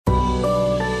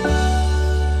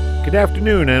Good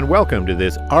afternoon and welcome to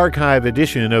this archive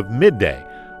edition of Midday.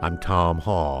 I'm Tom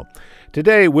Hall.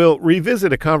 Today we'll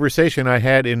revisit a conversation I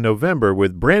had in November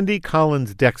with Brandy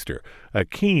Collins Dexter, a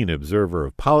keen observer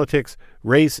of politics,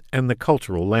 race, and the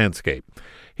cultural landscape.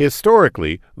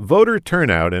 Historically, voter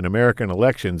turnout in American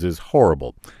elections is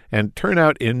horrible, and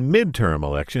turnout in midterm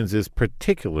elections is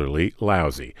particularly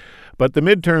lousy. But the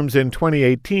midterms in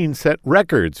 2018 set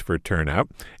records for turnout,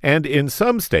 and in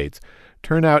some states,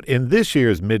 turnout in this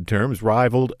year's midterms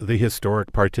rivaled the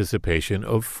historic participation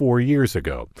of 4 years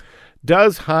ago.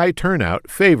 Does high turnout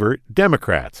favor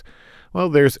Democrats? Well,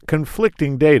 there's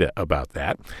conflicting data about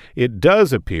that. It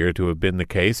does appear to have been the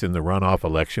case in the runoff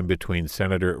election between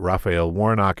Senator Raphael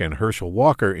Warnock and Herschel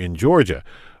Walker in Georgia,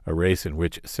 a race in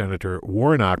which Senator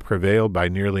Warnock prevailed by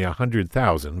nearly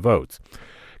 100,000 votes.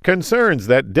 Concerns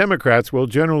that Democrats will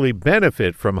generally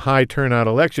benefit from high turnout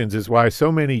elections is why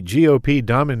so many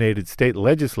GOP-dominated state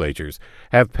legislatures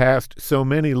have passed so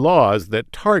many laws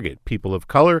that target people of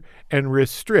color and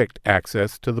restrict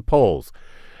access to the polls.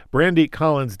 Brandy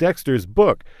Collins Dexter's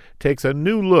book takes a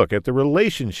new look at the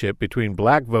relationship between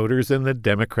black voters and the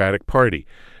Democratic Party,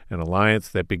 an alliance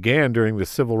that began during the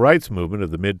civil rights movement of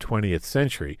the mid-20th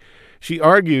century. She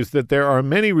argues that there are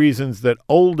many reasons that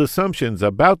old assumptions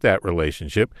about that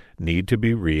relationship need to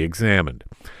be re-examined.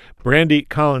 Brandy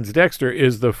Collins Dexter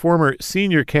is the former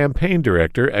senior campaign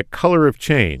director at Color of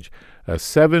Change, a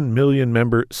 7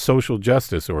 million-member social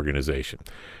justice organization.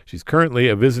 She's currently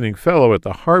a visiting fellow at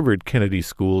the Harvard Kennedy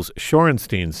School's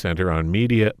Shorenstein Center on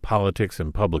Media, Politics,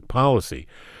 and Public Policy.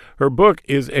 Her book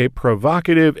is a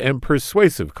provocative and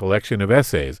persuasive collection of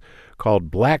essays called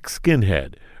Black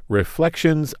Skinhead: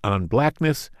 Reflections on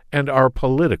Blackness and Our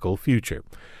Political Future.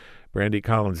 Brandy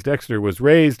Collins Dexter was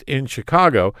raised in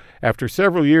Chicago. After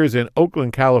several years in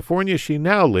Oakland, California, she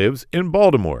now lives in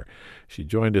Baltimore. She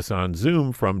joined us on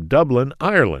Zoom from Dublin,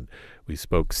 Ireland. We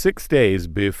spoke 6 days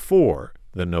before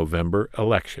the November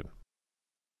election.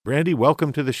 Brandy,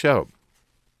 welcome to the show.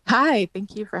 Hi,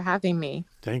 thank you for having me.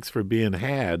 Thanks for being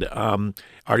had.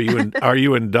 Are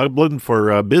you in Dublin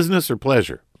for business or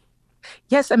pleasure?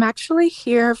 Yes, I'm actually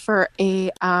here for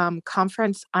a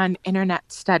conference on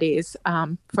internet studies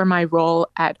for my role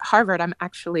at Harvard. I'm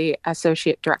actually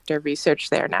associate director of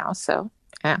research there now. So,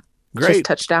 yeah, great. Just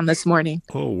touched down this morning.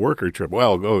 Oh, worker trip.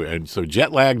 Well, and so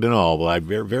jet lagged and all. Well, I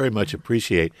very, very much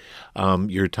appreciate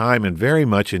your time and very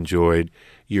much enjoyed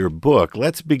your book.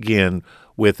 Let's begin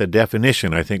with a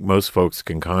definition. I think most folks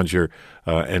can conjure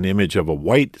an image of a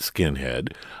white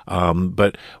skinhead.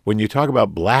 But when you talk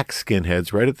about black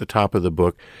skinheads, right at the top of the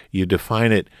book, you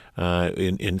define it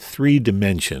in 3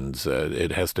 dimensions.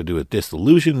 It has to do with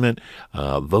disillusionment,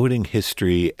 voting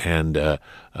history, and a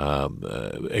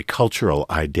cultural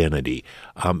identity.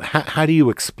 How do you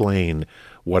explain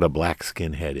what a black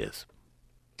skinhead is?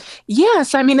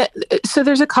 Yes, I mean, so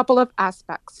there's a couple of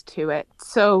aspects to it.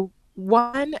 So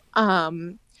one, the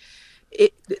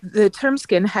term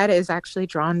skinhead is actually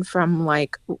drawn from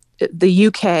the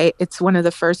UK. It's one of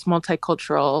the first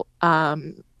multicultural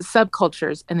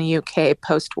subcultures in the UK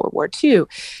post World War II.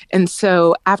 And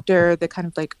so after the kind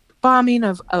of bombing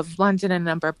of London and a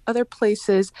number of other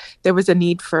places, there was a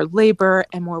need for labor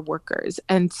and more workers.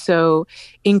 And so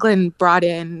England brought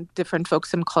in different folks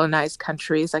from colonized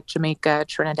countries like Jamaica,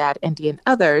 Trinidad, India, and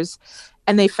others.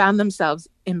 And they found themselves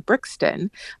in Brixton,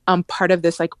 part of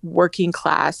this working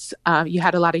class. You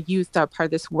had a lot of youth that were part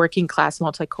of this working class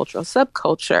multicultural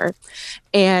subculture.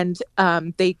 And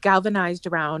they galvanized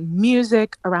around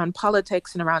music, around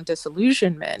politics, and around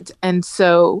disillusionment. And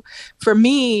so for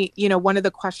me, one of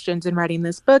the questions in writing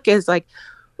this book is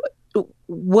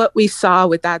what we saw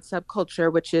with that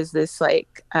subculture, which is this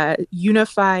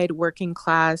unified working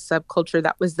class subculture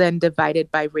that was then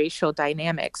divided by racial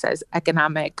dynamics as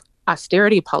economic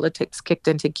austerity politics kicked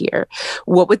into gear.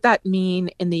 What would that mean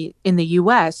in the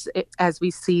U.S. as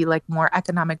we see more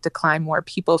economic decline, more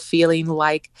people feeling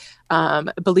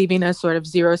believing a sort of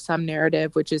zero-sum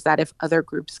narrative, which is that if other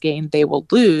groups gain, they will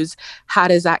lose? How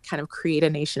does that kind of create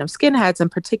a nation of skinheads?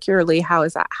 And particularly, how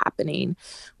is that happening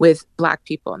with Black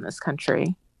people in this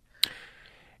country?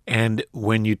 And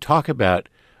when you talk about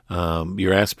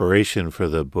your aspiration for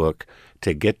the book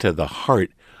to get to the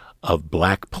heart of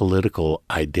Black political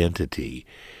identity,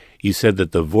 you said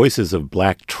that the voices of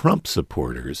Black Trump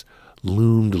supporters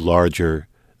loomed larger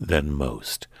than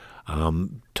most.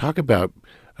 Talk about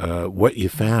what you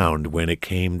found when it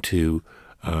came to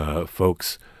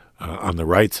folks on the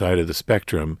right side of the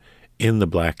spectrum in the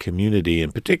Black community,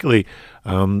 and particularly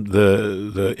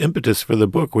the impetus for the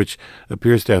book, which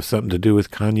appears to have something to do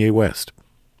with Kanye West.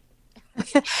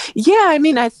 Yeah, I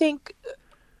mean, I think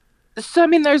So, I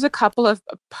mean, there's a couple of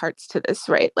parts to this,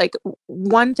 right? Like,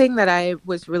 one thing that I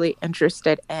was really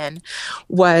interested in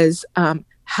was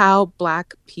how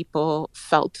Black people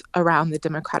felt around the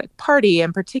Democratic Party,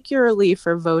 and particularly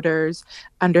for voters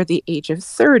under the age of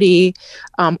 30,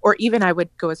 or even I would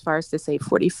go as far as to say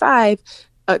 45.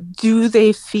 Do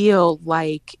they feel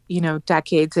like,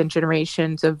 decades and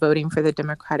generations of voting for the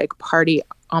Democratic Party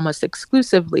almost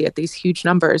exclusively at these huge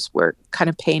numbers were kind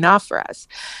of paying off for us?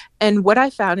 And what I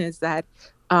found is that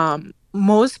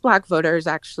most Black voters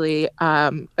actually,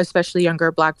 especially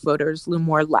younger Black voters, lean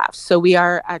more left. So we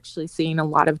are actually seeing a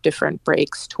lot of different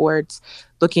breaks towards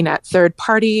looking at third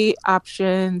party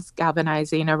options,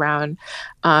 galvanizing around,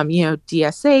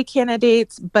 DSA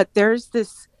candidates. But there's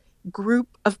this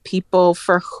group of people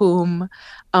for whom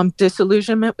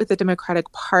disillusionment with the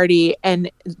Democratic Party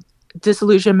and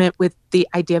disillusionment with the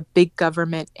idea of big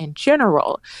government in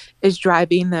general is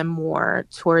driving them more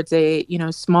towards a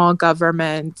small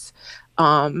government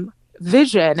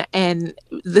vision. And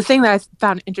the thing that I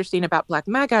found interesting about Black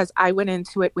MAGA is I went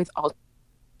into it with all.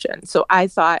 So I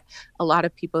thought a lot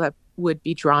of people that would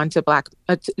be drawn to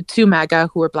to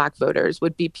MAGA who are Black voters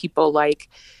would be people like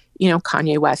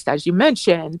Kanye West, as you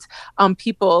mentioned,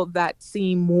 people that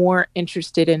seem more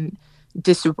interested in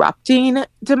disrupting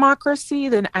democracy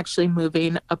than actually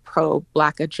moving a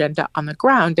pro-Black agenda on the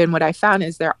ground. And what I found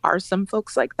is there are some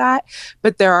folks like that,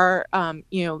 but there are,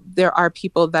 there are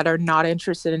people that are not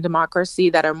interested in democracy,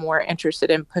 that are more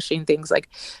interested in pushing things like,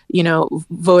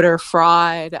 voter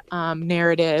fraud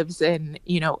narratives, and,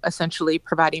 essentially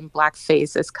providing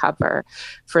blackface as cover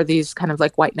for these kind of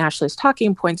like white nationalist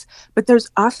talking points. But there's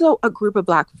also a group of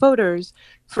Black voters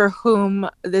for whom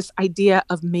this idea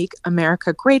of make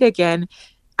America great again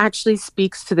actually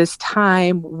speaks to this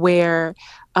time where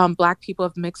Black people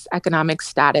of mixed economic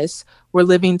status were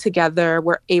living together,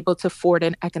 were able to forward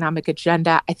an economic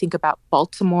agenda. I think about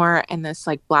Baltimore and this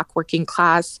like Black working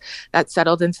class that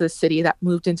settled into the city, that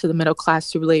moved into the middle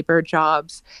class through labor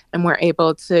jobs, and were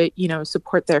able to,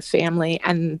 support their family,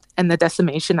 and the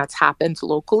decimation that's happened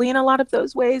locally in a lot of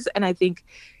those ways. And I think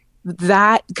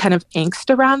that kind of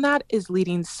angst around that is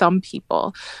leading some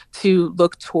people to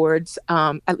look towards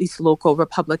at least local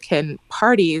Republican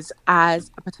parties as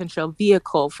a potential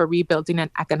vehicle for rebuilding an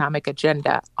economic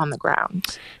agenda on the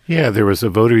ground. Yeah, there was a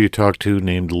voter you talked to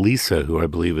named Lisa, who I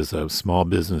believe is a small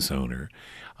business owner.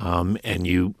 And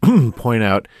you point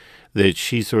out that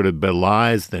she sort of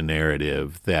belies the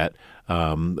narrative that,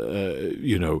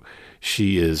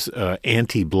 she is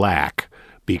anti-Black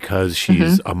because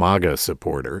she's a MAGA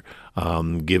supporter,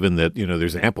 given that,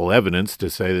 there's ample evidence to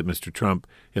say that Mr. Trump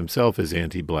himself is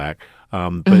anti-Black.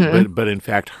 But in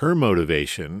fact, her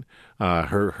motivation,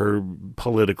 her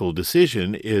political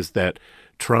decision is that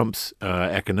Trump's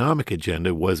economic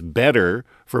agenda was better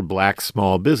for Black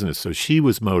small business. So she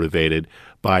was motivated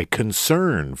by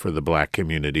concern for the Black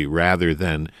community rather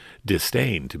than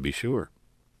disdain, to be sure.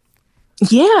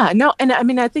 Yeah, no, and I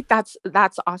mean, I think that's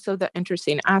also the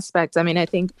interesting aspect. I mean, I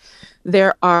think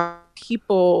there are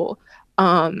people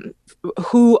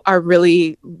who are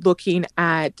really looking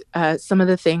at some of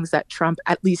the things that Trump,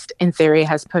 at least in theory,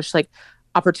 has pushed, like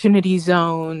opportunity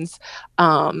zones,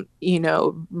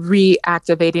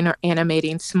 reactivating or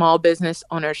animating small business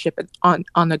ownership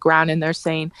on the ground, and they're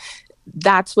saying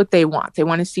that's what they want. They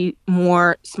want to see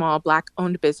more small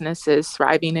Black-owned businesses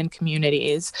thriving in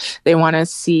communities. They want to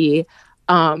see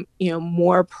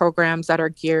more programs that are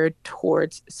geared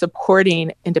towards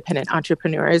supporting independent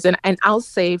entrepreneurs. And I'll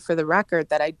say for the record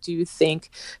that I do think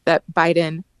that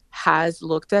Biden has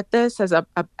looked at this as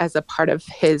a part of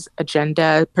his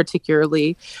agenda,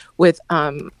 particularly with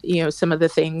some of the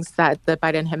things that the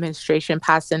Biden administration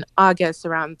passed in August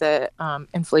around the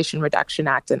Inflation Reduction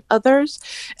Act and others.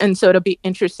 And so it'll be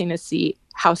interesting to see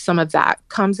how some of that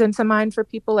comes into mind for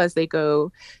people as they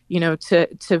go,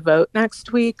 to vote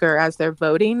next week or as they're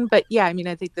voting. But yeah, I mean,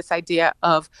 I think this idea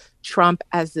of Trump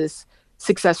as this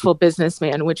successful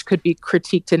businessman, which could be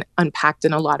critiqued and unpacked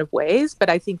in a lot of ways, but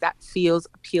I think that feels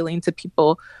appealing to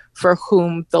people for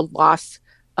whom the loss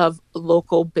of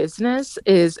local business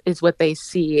is what they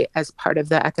see as part of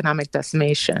the economic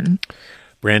decimation.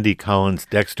 Brandi Collins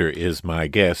Dexter is my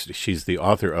guest. She's the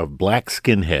author of Black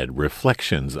Skinhead,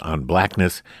 Reflections on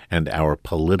Blackness and Our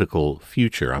Political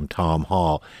Future. I'm Tom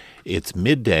Hall. It's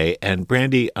midday, and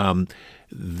Brandi,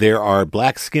 there are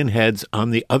Black skinheads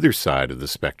on the other side of the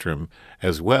spectrum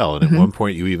as well. And at one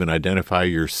point, you even identify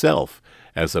yourself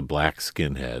as a Black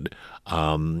skinhead.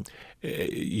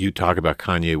 you talk about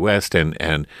Kanye West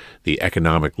and the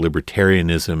economic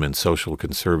libertarianism and social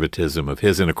conservatism of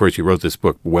his. And of course, you wrote this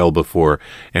book well before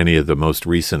any of the most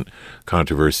recent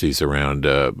controversies around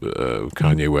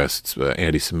Kanye West's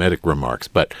anti-Semitic remarks.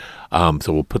 But so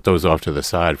we'll put those off to the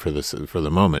side for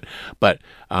the moment. But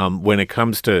when it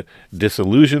comes to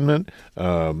disillusionment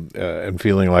and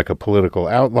feeling like a political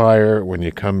outlier, when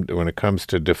it comes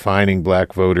to defining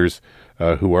black voters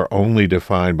who are only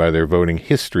defined by their voting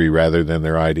history rather than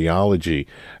their ideology.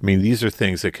 I mean, these are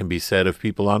things that can be said of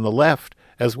people on the left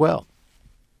as well.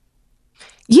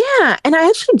 Yeah, and I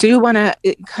actually do want to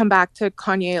come back to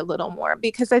Kanye a little more,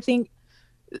 because I think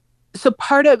so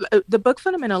part of the book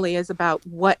fundamentally is about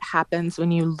what happens when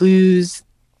you lose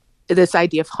this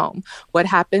idea of home, what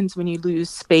happens when you lose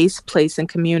space, place, and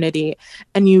community,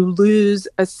 and you lose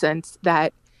a sense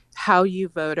that how you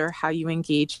vote or how you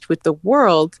engage with the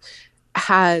world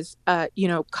has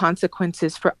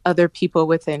consequences for other people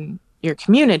within your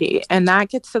community. And that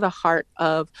gets to the heart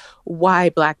of why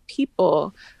Black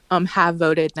people have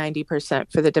voted 90%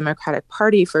 for the Democratic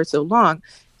Party for so long.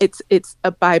 It's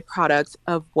a byproduct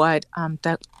of what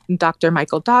Dr.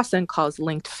 Michael Dawson calls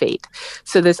linked fate.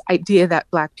 So this idea that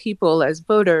Black people as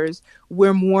voters,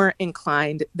 we're more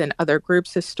inclined than other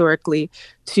groups historically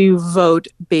to vote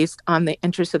based on the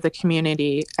interests of the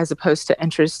community as opposed to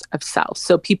interests of self.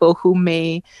 So people who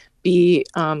may be,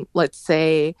 let's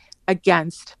say,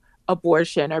 against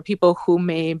abortion, or people who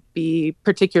may be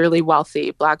particularly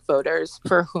wealthy Black voters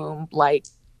for whom, like,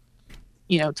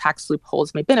 tax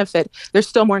loopholes may benefit, they're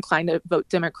still more inclined to vote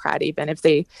Democrat, even if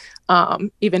the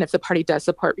party does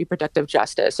support reproductive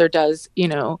justice or does,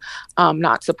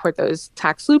 not support those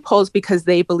tax loopholes, because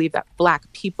they believe that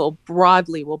Black people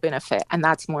broadly will benefit, and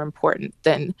that's more important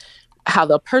than how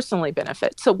they'll personally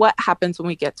benefit. So what happens when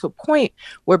we get to a point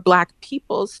where Black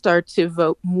people start to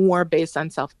vote more based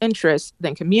on self-interest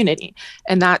than community?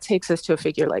 And that takes us to a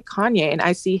figure like Kanye. And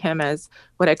I see him as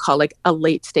what I call like a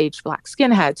late stage Black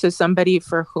skinhead. So somebody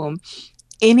for whom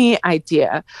any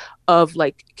idea of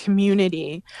like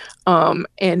community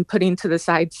and putting to the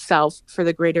side self for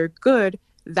the greater good,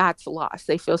 that's lost.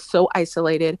 They feel so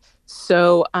isolated,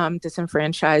 so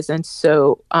disenfranchised, and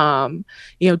so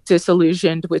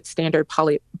disillusioned with standard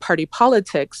party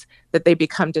politics that they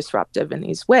become disruptive in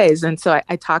these ways. And so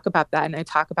I talk about that, and I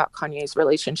talk about Kanye's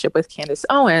relationship with Candace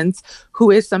Owens,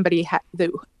 who is somebody that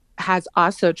has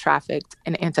also trafficked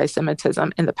in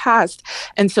anti-Semitism in the past.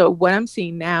 And so what I'm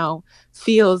seeing now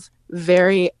feels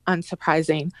very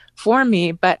unsurprising for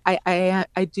me, but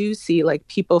I do see like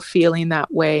people feeling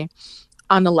that way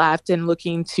on the left and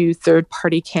looking to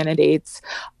third-party candidates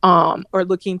or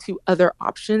looking to other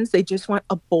options. They just want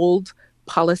a bold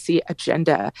policy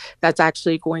agenda that's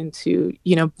actually going to,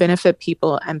 benefit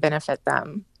people and benefit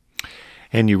them.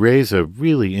 And you raise a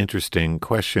really interesting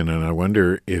question, and I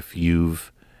wonder if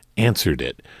you've answered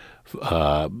it,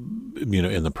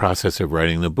 in the process of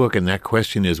writing the book. And that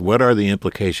question is, what are the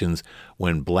implications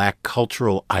when Black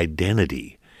cultural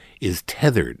identity is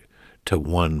tethered to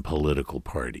one political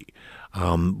party?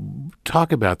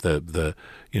 Talk about the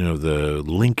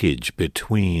linkage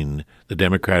between the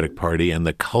Democratic Party and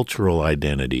the cultural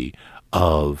identity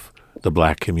of the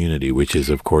Black community, which is,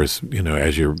 of course,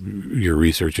 as your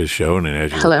research has shown and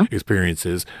as your experience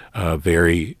is,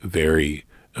 very, very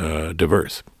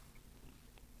diverse.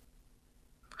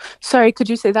 Sorry, could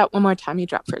you say that one more time? You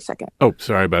dropped for a second. Oh,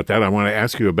 sorry about that. I want to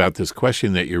ask you about this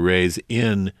question that you raise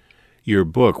in your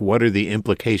book. What are the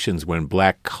implications when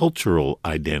Black cultural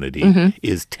identity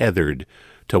is tethered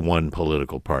to one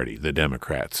political party, the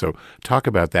Democrats? So talk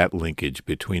about that linkage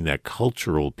between that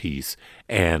cultural piece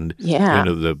and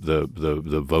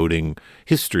the voting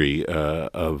history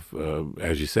of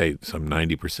as you say, some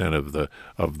 90%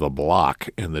 of the bloc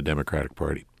in the Democratic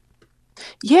Party.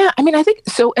 Yeah, I mean, I think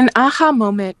so. An aha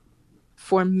moment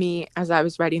for me as I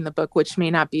was writing the book, which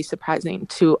may not be surprising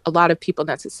to a lot of people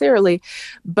necessarily,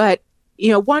 but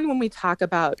one, when we talk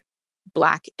about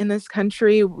Black in this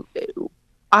country,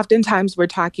 oftentimes we're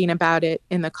talking about it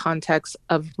in the context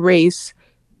of race,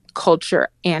 culture,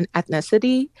 and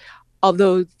ethnicity,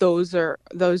 although those are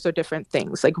different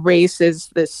things. Like race is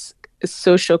this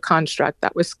social construct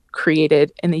that was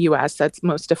created in the US that's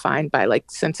most defined by like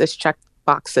census check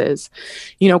boxes.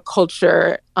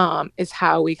 Culture is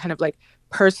how we kind of like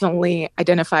personally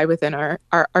identify within our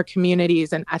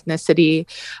communities, and ethnicity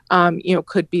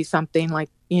could be something like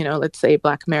let's say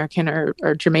Black American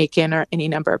or Jamaican or any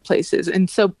number of places. And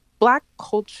so Black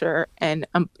culture and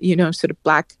sort of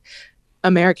Black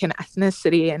American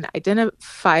ethnicity and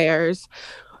identifiers,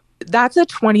 that's a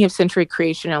 20th century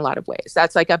creation in a lot of ways.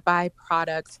 That's like a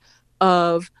byproduct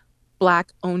of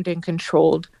Black owned and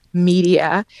controlled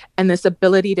media, and this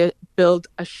ability to build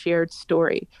a shared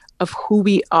story of who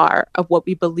we are, of what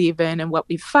we believe in and what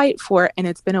we fight for. And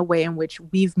it's been a way in which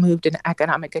we've moved an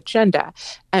economic agenda.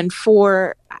 And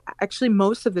for actually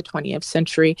most of the 20th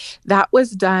century, that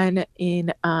was done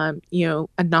in,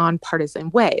 a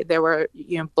nonpartisan way. There were,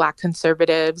 Black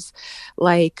conservatives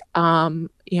like,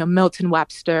 Milton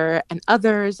Webster and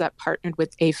others that partnered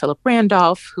with A. Philip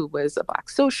Randolph, who was a Black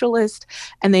socialist,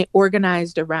 and they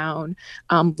organized around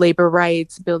labor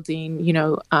rights, building,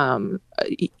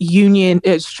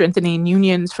 strengthening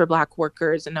unions for Black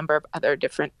workers, a number of other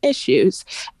different issues.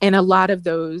 And a lot of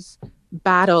those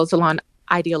battles along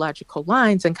ideological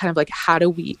lines and kind of like how do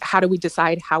we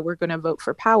decide how we're going to vote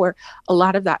for power, a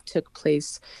lot of that took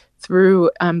place through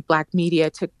Black media,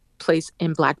 took place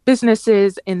in Black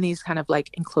businesses, in these kind of like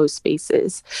enclosed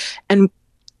spaces. And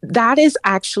that is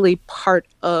actually part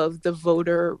of the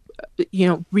voter,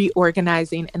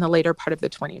 reorganizing in the later part of the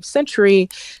 20th century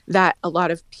that a lot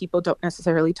of people don't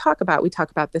necessarily talk about. We talk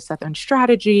about the Southern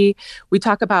strategy. We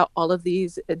talk about all of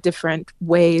these different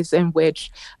ways in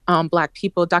which Black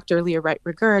people, Dr. Leah Wright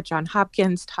Rigueur, John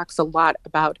Hopkins talks a lot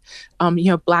about,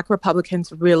 Black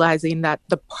Republicans realizing that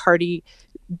the party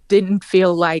didn't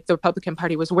feel like the Republican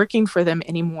Party was working for them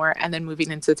anymore, and then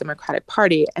moving into the Democratic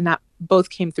Party. And that both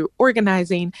came through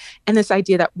organizing and this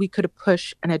idea that we could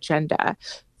push an agenda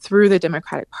through the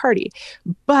Democratic Party.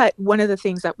 But one of the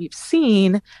things that we've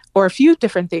seen, or a few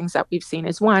different things that we've seen,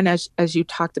 is one, as you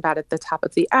talked about at the top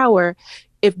of the hour,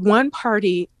 if one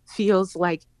party feels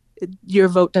like your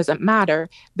vote doesn't matter,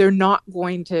 they're not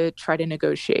going to try to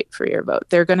negotiate for your vote.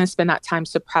 They're going to spend that time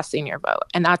suppressing your vote.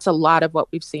 And that's a lot of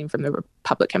what we've seen from the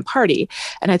Republican Party.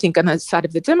 And I think on the side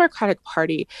of the Democratic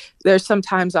Party, there's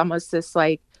sometimes almost this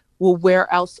like, well,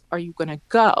 where else are you going to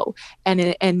go?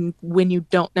 And when you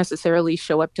don't necessarily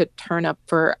show up to turn up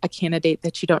for a candidate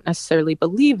that you don't necessarily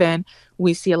believe in,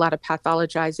 we see a lot of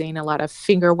pathologizing, a lot of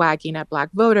finger wagging at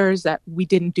Black voters that we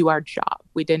didn't do our job.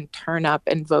 We didn't turn up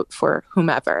and vote for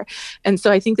whomever. And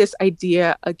so I think this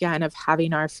idea, again, of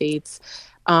having our fates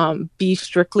be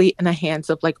strictly in the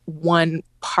hands of like one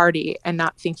party and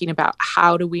not thinking about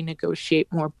how do we negotiate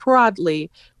more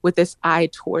broadly with this eye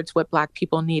towards what Black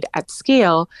people need at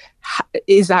scale,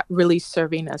 is that really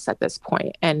serving us at this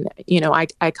point? And,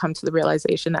 I come to the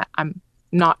realization that I'm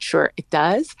not sure it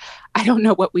does. I don't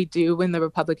know what we do when the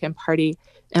Republican Party,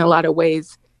 in a lot of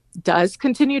ways, does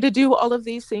continue to do all of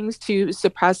these things to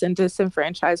suppress and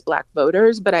disenfranchise Black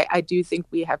voters. But I do think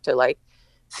we have to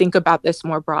think about this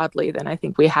more broadly than I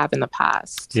think we have in the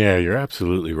past. Yeah, you're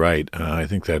absolutely right. I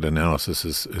think that analysis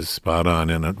is spot on.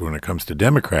 And when it comes to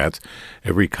Democrats,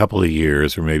 every couple of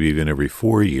years, or maybe even every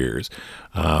 4 years,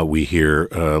 we hear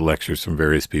lectures from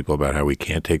various people about how we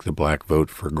can't take the Black vote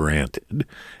for granted.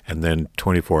 And then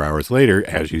 24 hours later,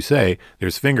 as you say,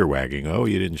 there's finger wagging. Oh,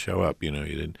 you didn't show up. You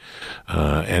didn't.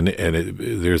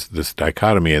 There's this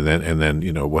dichotomy. And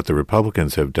then what the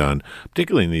Republicans have done,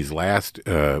 particularly in these last,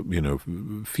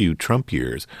 few Trump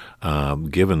years,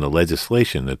 given the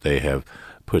legislation that they have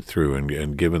put through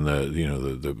and given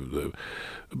the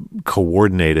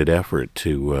coordinated effort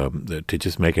to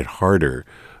just make it harder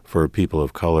for people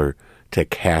of color to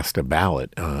cast a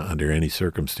ballot under any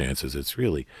circumstances. It's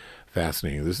really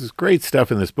fascinating. This is great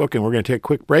stuff in this book, and we're going to take a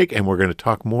quick break, and we're going to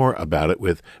talk more about it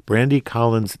with Brandi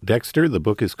Collins Dexter. The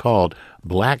book is called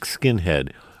Black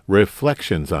Skinhead: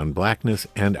 Reflections on Blackness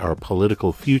and Our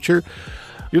Political Future.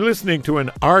 You're listening to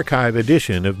an archive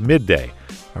edition of Midday.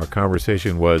 Our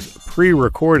conversation was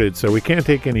pre-recorded, so we can't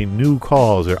take any new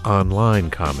calls or online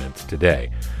comments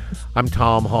today. I'm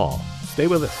Tom Hall. Stay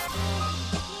with us.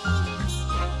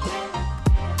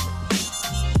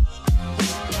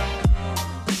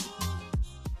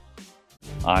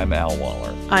 I'm Al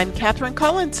Waller. I'm Catherine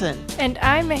Collinson. And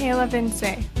I'm Mihaela Vince.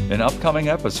 In upcoming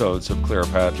episodes of Clear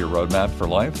Path, Your Roadmap for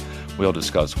Life, we'll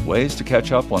discuss ways to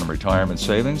catch up on retirement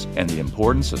savings and the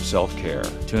importance of self-care.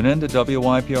 Tune in to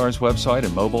WYPR's website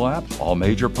and mobile app, all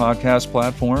major podcast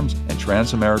platforms, and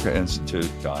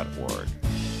transamericainstitute.org.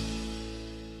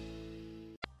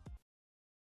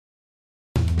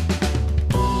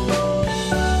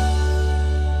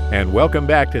 And welcome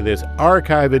back to this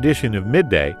archive edition of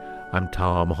Midday. I'm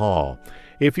Tom Hall.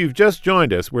 If you've just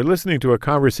joined us, we're listening to a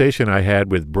conversation I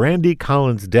had with Brandi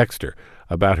Collins Dexter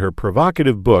about her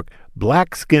provocative book,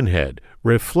 Black Skinhead: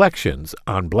 Reflections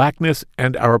on Blackness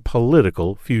and Our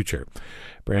Political Future.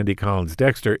 Brandi Collins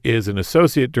Dexter is an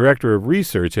Associate Director of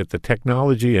Research at the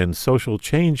Technology and Social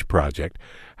Change Project,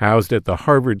 housed at the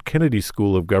Harvard Kennedy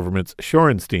School of Government's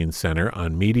Shorenstein Center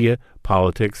on Media,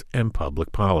 Politics, and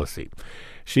Public Policy.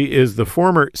 She is the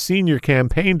former senior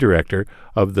campaign director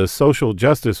of the social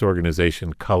justice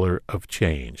organization Color of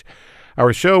Change.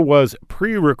 Our show was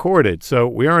pre-recorded, so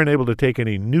we aren't able to take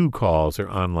any new calls or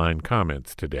online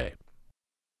comments today.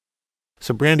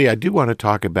 So, Brandy, I do want to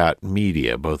talk about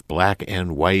media, both black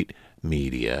and white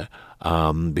media,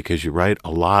 because you write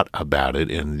a lot about it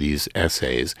in these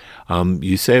essays.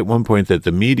 You say at one point that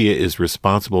the media is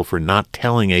responsible for not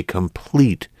telling a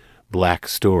complete black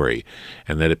story,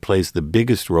 and that it plays the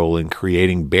biggest role in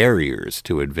creating barriers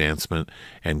to advancement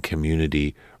and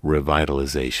community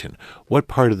revitalization. What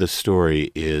part of the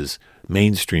story is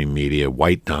mainstream media,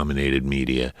 white-dominated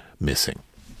media, missing?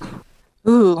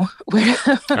 Ooh,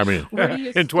 I mean,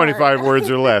 in 25 words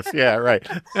or less. Yeah, right.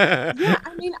 Yeah,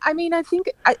 I think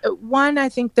I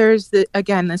think there's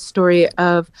the story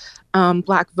of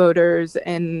Black voters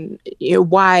and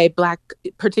why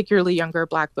particularly younger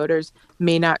Black voters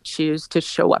may not choose to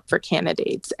show up for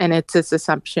candidates, and it's this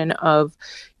assumption of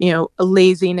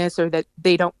laziness, or that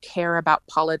they don't care about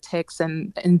politics,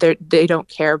 and they don't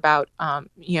care about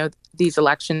these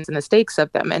elections and the stakes of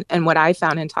them. And what I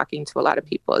found in talking to a lot of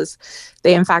people is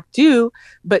they in fact do,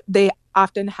 but they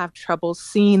often have trouble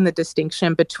seeing the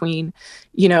distinction between,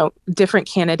 different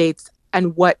candidates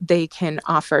and what they can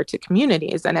offer to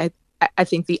communities. And I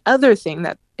think the other thing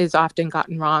that is often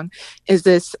gotten wrong is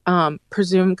this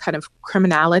presumed kind of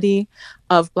criminality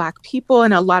of Black people,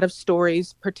 and a lot of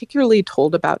stories, particularly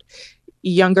told about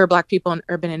younger Black people in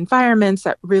urban environments,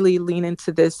 that really lean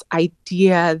into this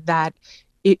idea that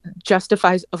it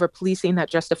justifies over-policing, that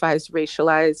justifies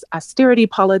racialized austerity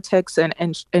politics and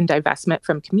divestment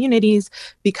from communities,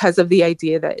 because of the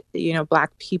idea that,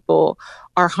 Black people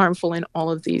are harmful in all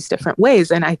of these different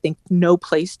ways. And I think no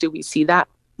place do we see that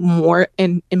more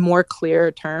in more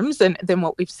clear terms than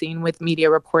what we've seen with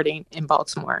media reporting in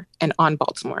Baltimore and on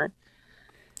Baltimore.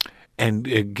 And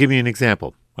give me an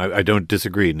example. I don't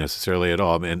disagree necessarily at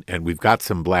all. And we've got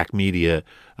some Black media,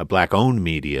 Black-owned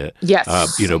media,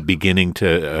 yes, beginning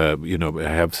to,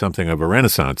 have something of a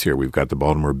renaissance here. We've got the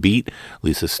Baltimore Beat,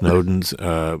 Lisa Snowden's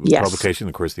yes. publication.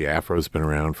 Of course, the Afro's been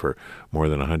around for more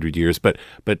than 100 years. But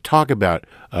talk about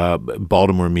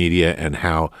Baltimore media and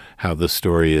how the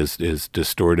story is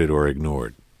distorted or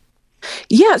ignored.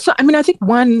 Yeah, so I think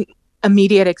one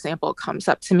immediate example comes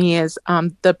up to me is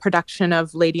the production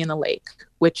of Lady in the Lake,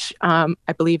 which I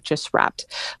believe just wrapped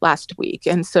last week.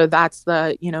 And so that's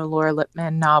the, Laura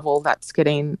Lippman novel that's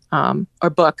getting, or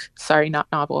book, sorry, not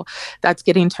novel, that's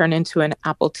getting turned into an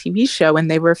Apple TV show. And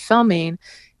they were filming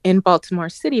in Baltimore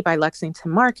City by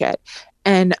Lexington Market.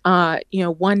 And,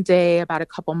 one day about a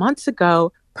couple months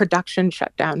ago, production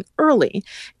shut down early.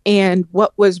 And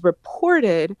what was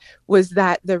reported was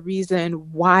that the reason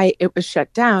why it was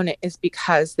shut down is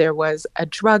because there was a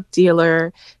drug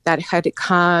dealer that had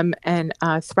come and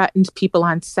threatened people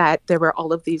on set. There were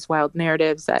all of these wild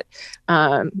narratives that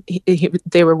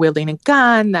they were wielding a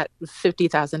gun, that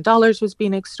 $50,000 was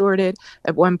being extorted.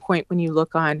 At one point, when you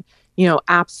look on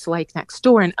apps like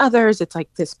Nextdoor and others, it's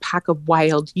like this pack of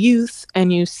wild youth.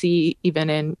 And you see even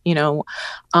in,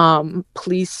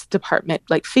 police department,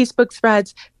 like Facebook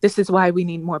threads, this is why we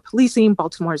need more policing.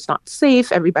 Baltimore is not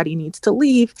safe. Everybody needs to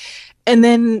leave. And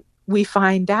then we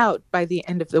find out by the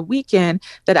end of the weekend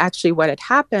that actually what had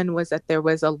happened was that there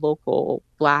was a local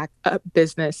Black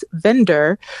business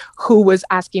vendor who was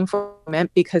asking for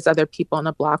payment because other people on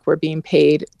the block were being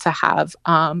paid to have,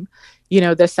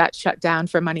 the set shut down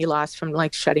for money lost from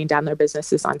shutting down their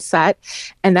businesses on set,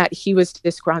 and that he was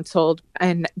disgruntled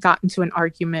and got into an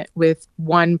argument with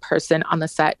one person on the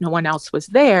set. No one else was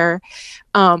there,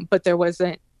 but there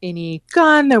wasn't any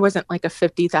gun. There wasn't a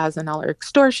 $50,000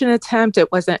 extortion attempt.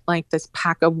 It wasn't this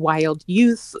pack of wild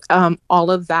youth.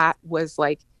 All of that was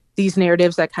these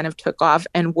narratives that kind of took off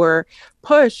and were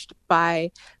pushed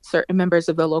by certain members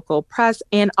of the local press,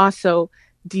 and also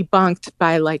debunked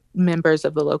by members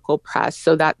of the local press.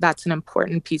 So that's an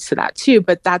important piece to that too.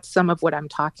 But that's some of what I'm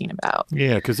talking about.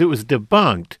 Yeah, because it was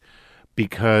debunked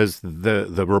because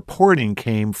the reporting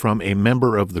came from a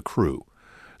member of the crew,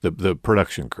 the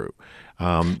production crew.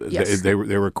 Yes. They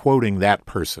were quoting that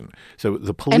person. So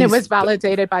the police, and it was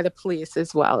validated by the police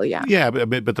as well. Yeah. Yeah,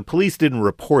 but the police didn't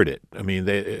report it. I mean,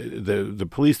 the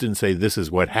police didn't say this is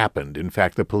what happened. In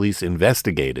fact, the police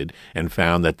investigated and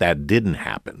found that didn't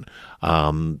happen.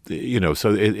 So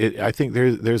I think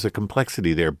there's a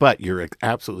complexity there. But you're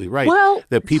absolutely right. Well,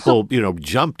 that people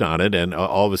jumped on it, and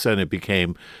all of a sudden it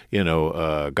became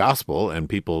gospel, and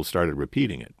people started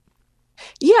repeating it.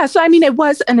 Yeah, so I mean, it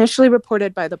was initially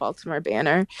reported by the Baltimore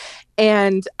Banner,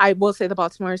 and I will say the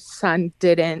Baltimore Sun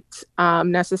didn't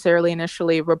necessarily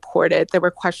initially report it. There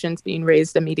were questions being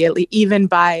raised immediately, even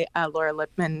by Laura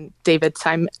Lippman, David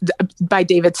Simon,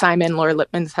 Laura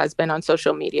Lippman's husband, on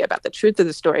social media about the truth of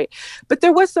the story. But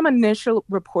there was some initial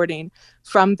reporting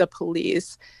from the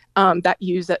police that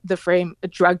used the frame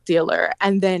drug dealer.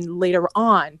 And then later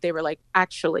on, they were like,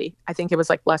 actually, I think it was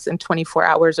like less than 24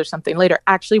 hours or something later,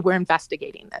 actually, we're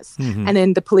investigating this. Mm-hmm. And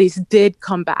then the police did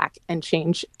come back and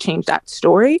change that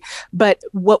story. But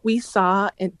what we saw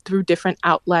through different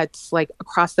outlets, like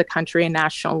across the country and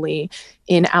nationally,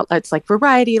 in outlets like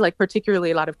Variety, like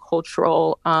particularly a lot of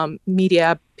cultural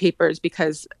media papers,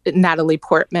 because Natalie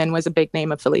Portman was a big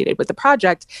name affiliated with the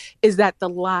project, is that the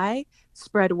lie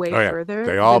spread way further.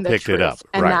 They all than the picked truth. it up.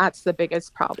 And right. That's the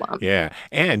biggest problem. Yeah.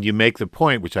 And you make the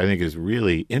point, which I think is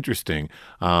really interesting.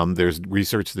 There's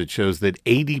research that shows that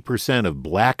 80% of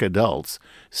Black adults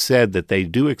said that they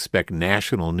do expect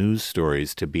national news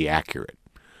stories to be accurate.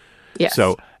 Yes.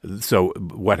 So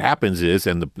what happens is,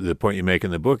 and the point you make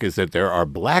in the book is that there are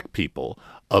Black people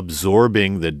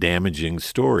absorbing the damaging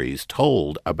stories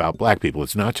told about Black people.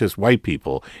 It's not just white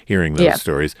people hearing those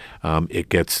stories. It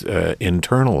gets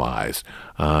internalized.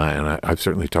 And I've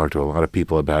certainly talked to a lot of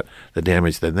people about the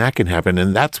damage that can happen.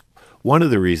 And that's one of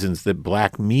the reasons that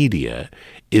Black media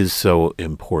is so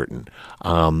important.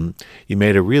 You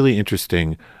made a really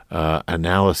interesting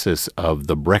analysis of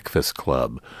The Breakfast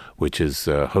Club, which is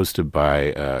hosted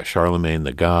by Charlemagne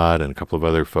the God and a couple of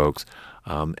other folks,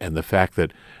 and the fact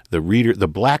that the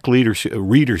Black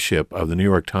readership of the New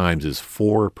York Times is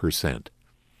 4%.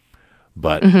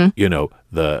 But you know,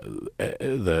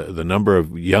 the number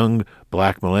of young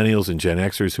Black millennials and Gen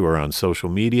Xers who are on social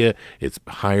media, it's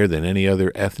higher than any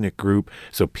other ethnic group.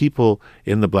 So people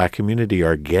in the Black community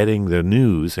are getting the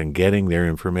news and getting their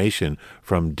information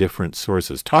from different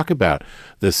sources. Talk about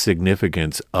the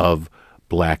significance of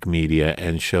Black media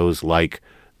and shows like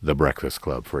The Breakfast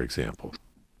Club, for example.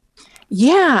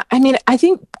 Yeah, I mean, I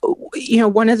think, you know,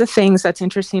 one of the things that's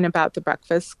interesting about The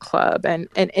Breakfast Club, and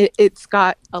it's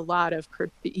got a lot of,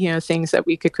 you know, things that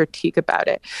we could critique about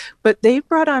it, but they've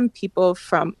brought on people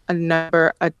from a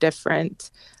number of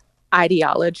different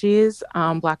ideologies,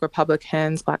 Black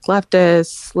Republicans, Black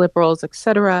leftists, liberals, et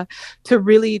cetera, to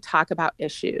really talk about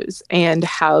issues and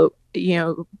how, you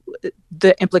know,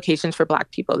 the implications for Black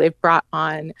people. They've brought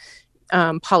on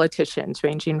politicians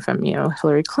ranging from, you know,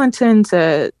 Hillary Clinton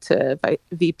to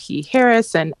VP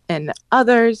Harris and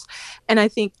others. And I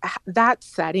think that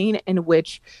setting in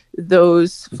which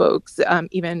those folks,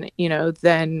 even, you know,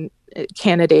 then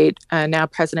candidate, now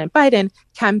President Biden,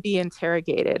 can be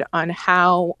interrogated on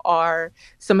how are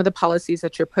some of the policies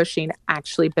that you're pushing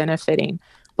actually benefiting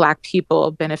Black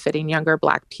people, benefiting younger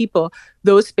Black people.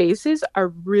 Those spaces are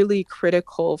really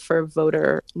critical for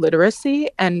voter literacy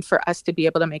and for us to be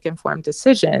able to make informed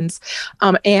decisions.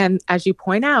 And as you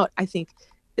point out, I think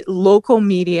local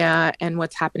media and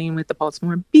what's happening with the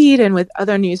Baltimore Beat and with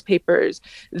other newspapers,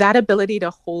 that ability to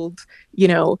hold, you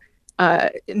know,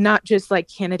 not just like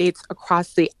candidates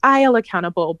across the aisle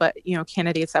accountable, but, you know,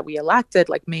 candidates that we elected,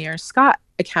 like Mayor Scott,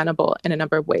 accountable in a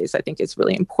number of ways, I think is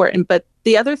really important. But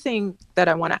the other thing that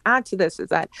I want to add to this is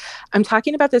that I'm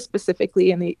talking about this specifically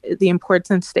in the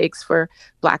importance and stakes for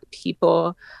Black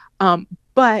people.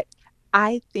 But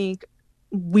I think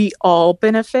we all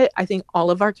benefit. I think all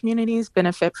of our communities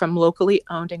benefit from locally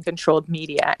owned and controlled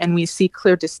media. And we see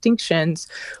clear distinctions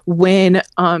when,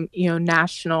 you know,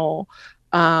 national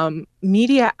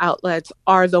media outlets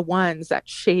are the ones that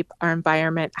shape our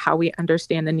environment, how we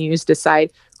understand the news,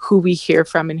 decide who we hear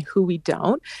from and who we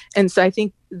don't. And so I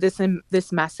think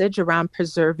this message around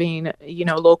preserving, you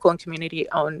know, local and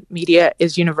community-owned media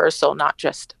is universal, not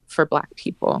just for Black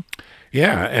people.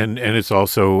 Yeah, and it's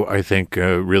also, I think,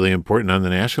 really important on the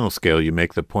national scale. You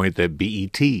make the point that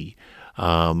BET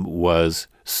was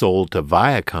sold to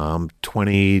Viacom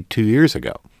 22 years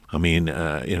ago. I mean,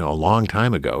 you know, a long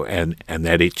time ago, and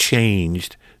that it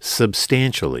changed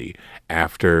substantially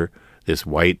after this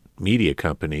white media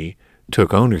company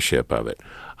took ownership of it.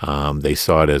 They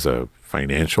saw it as a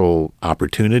financial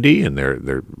opportunity, and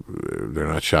they're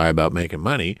not shy about making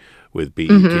money with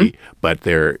BET, but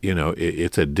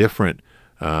it's a different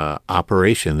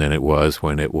operation than it was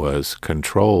when it was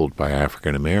controlled by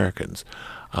African Americans.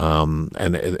 And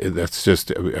that's just,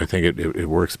 I think it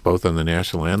works both on the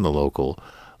national and the local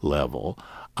level.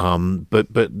 But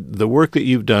the work that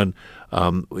you've done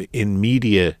in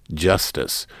media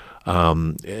justice,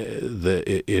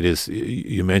 it is.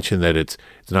 You mentioned that it's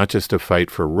not just a fight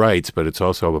for rights, but it's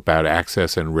also about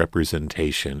access and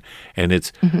representation, and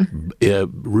it's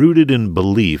rooted in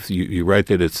belief. You write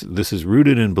that this is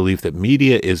rooted in belief that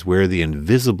media is where the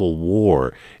invisible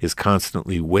war is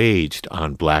constantly waged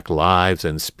on Black lives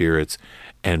and spirits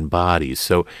and bodies.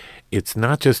 So it's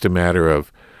not just a matter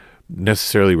of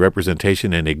necessarily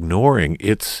representation and ignoring.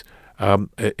 It's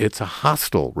a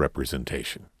hostile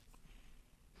representation.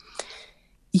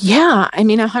 Yeah, I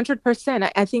mean,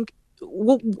 100%. I think,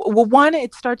 well, one,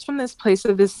 it starts from this place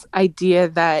of this idea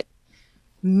that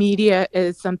media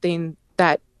is something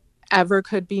that ever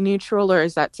could be neutral, or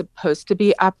is that supposed to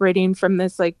be operating from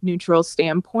this like neutral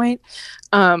standpoint?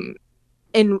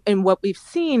 And what we've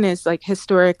seen is like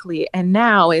historically and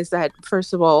now is that,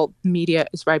 first of all, media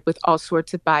is ripe with all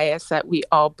sorts of bias that we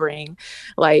all bring,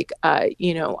 like,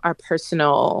 our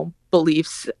personal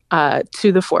beliefs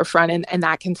to the forefront. And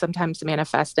that can sometimes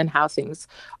manifest in how things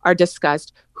are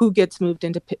discussed, who gets moved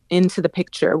into the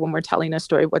picture when we're telling a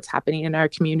story of what's happening in our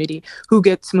community, who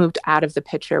gets moved out of the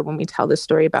picture when we tell the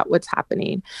story about what's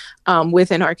happening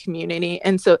within our community.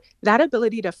 And so that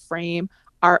ability to frame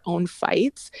our own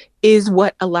fights is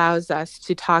what allows us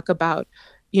to talk about,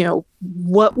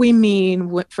 what we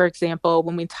mean, for example,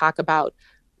 when we talk about,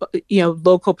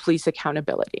 local police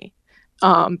accountability.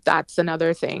 That's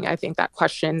another thing. I think that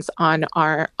questions on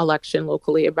our election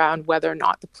locally around whether or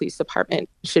not the police department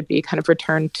should be kind of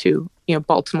returned to,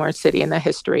 Baltimore City, and the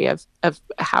history of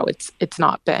how it's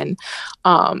not been,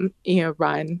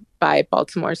 run by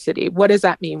Baltimore City. What does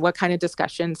that mean? What kind of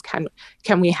discussions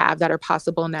can we have that are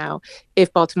possible now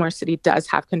if Baltimore City does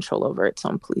have control over its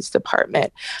own police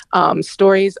department?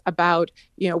 Stories about,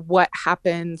 what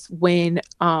happens when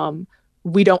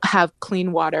we don't have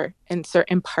clean water in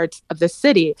certain parts of the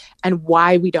city, and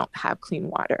why we don't have clean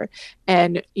water,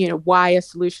 and why a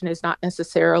solution is not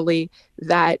necessarily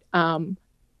that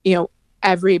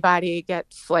everybody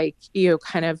gets like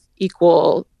kind of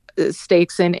equal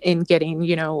stakes in getting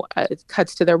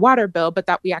cuts to their water bill, but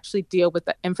that we actually deal with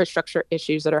the infrastructure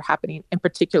issues that are happening in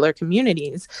particular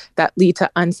communities that lead to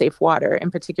unsafe water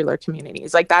in particular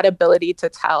communities. Like that ability to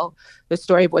tell the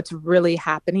story of what's really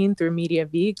happening through media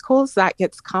vehicles, that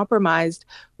gets compromised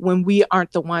when we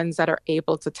aren't the ones that are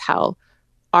able to tell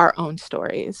our own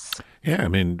stories. Yeah, I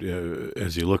mean,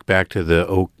 as you look back to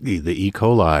the E.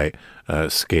 coli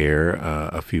scare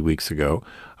a few weeks ago,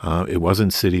 it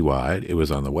wasn't citywide. It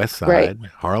was on the west side, right.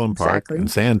 Harlem Park, exactly.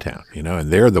 And Sandtown,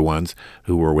 and they're the ones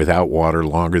who were without water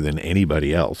longer than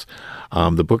anybody else.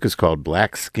 The book is called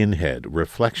Black Skinhead,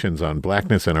 Reflections on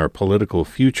Blackness and Our Political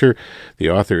Future.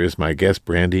 The author is my guest,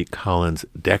 Brandi Collins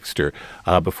Dexter.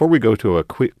 Before we go to a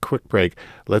quick break,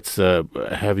 let's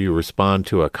have you respond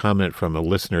to a comment from a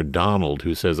listener, Donald,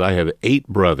 who says, I have 8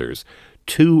 brothers.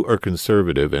 2 are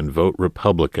conservative and vote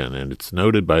Republican, and it's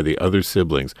noted by the other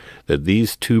siblings that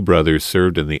these 2 brothers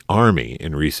served in the Army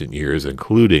in recent years,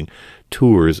 including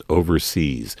tours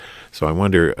overseas. So I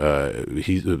wonder,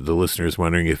 the listener is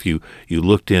wondering if you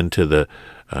looked into the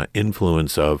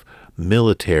influence of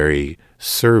military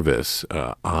service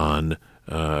on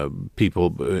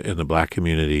people in the Black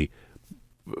community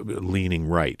leaning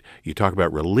right. You talk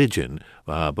about religion,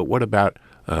 but what about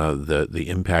the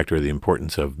impact or the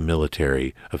importance of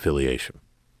military affiliation?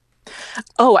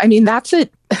 Oh, I mean, that's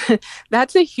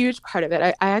a huge part of it.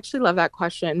 I actually love that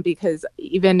question because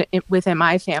even within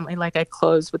my family, like I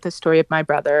close with the story of my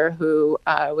brother who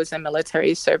was in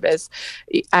military service.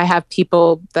 I have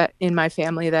people that in my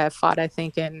family that have fought, I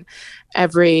think, in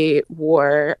every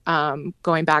war,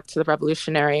 going back to the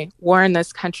Revolutionary War in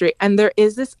this country. And there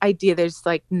is this idea, there's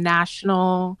like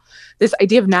this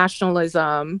idea of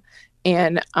nationalism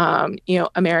and,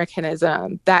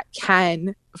 Americanism that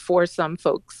can, for some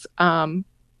folks,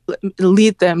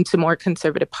 lead them to more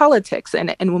conservative politics.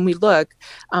 And when we look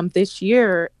this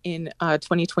year in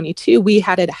 2022, we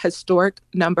had a historic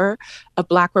number of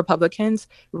Black Republicans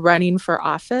running for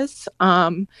office.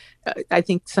 I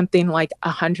think something like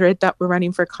 100 that were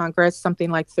running for Congress, something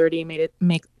like 30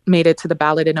 made it to the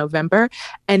ballot in November,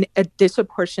 and a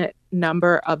disproportionate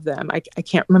number of them, I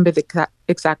can't remember the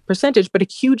exact percentage, but a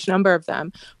huge number of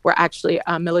them were actually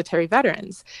military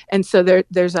veterans. And so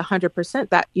there's 100%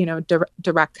 that,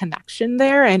 direct connection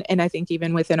there. And I think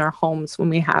even within our homes, when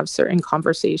we have certain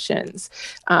conversations,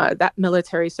 that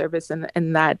military service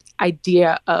and that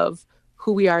idea of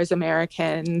who we are as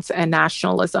Americans and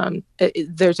nationalism,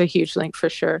 there's a huge link for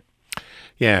sure.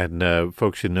 Yeah, and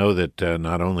folks should know that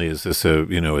not only is this a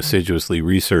assiduously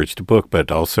researched book,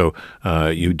 but also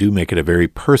you do make it a very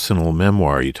personal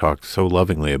memoir. You talk so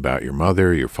lovingly about your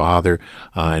mother, your father,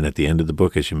 and at the end of the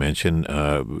book, as you mentioned,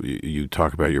 you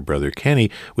talk about your brother Kenny,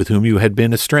 with whom you had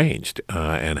been estranged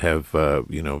and have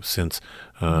since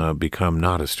become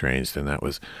not estranged, and that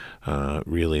was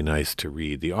really nice to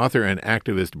read. The author and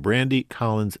activist Brandi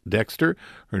Collins Dexter,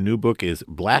 her new book is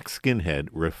Black Skinhead: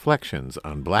 Reflections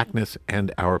on Blackness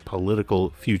and Our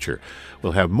Political Future.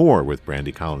 We'll have more with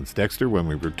Brandi Collins Dexter when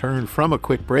we return from a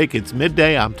quick break. It's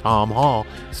midday. I'm Tom Hall.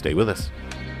 Stay with us.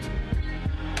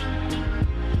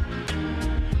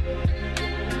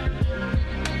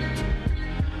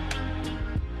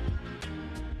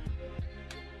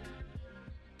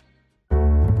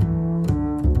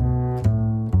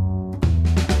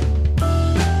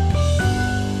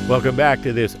 Welcome back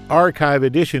to this archive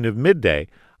edition of Midday.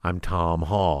 I'm Tom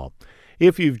Hall.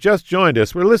 If you've just joined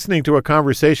us, we're listening to a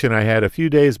conversation I had a few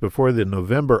days before the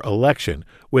November election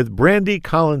with Brandi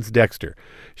Collins Dexter.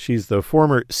 She's the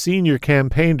former senior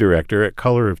campaign director at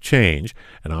Color of Change,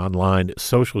 an online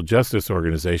social justice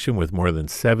organization with more than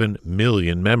 7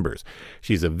 million members.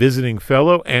 She's a visiting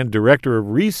fellow and director of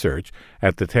research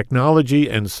at the Technology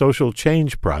and Social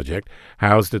Change Project,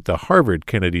 housed at the Harvard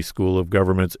Kennedy School of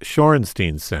Government's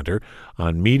Shorenstein Center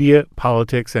on Media,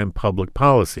 Politics, and Public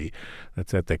Policy.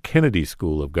 That's at the Kennedy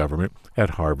School of Government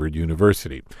at Harvard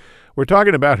University. We're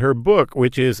talking about her book,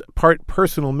 which is part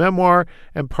personal memoir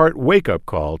and part wake-up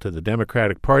call to the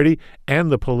Democratic Party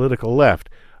and the political left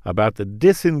about the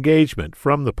disengagement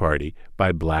from the party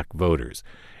by black voters.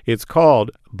 It's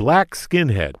called Black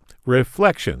Skinhead: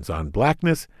 Reflections on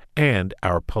Blackness and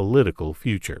Our Political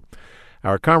Future.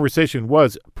 Our conversation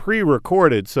was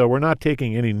pre-recorded, so we're not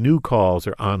taking any new calls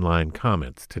or online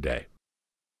comments today.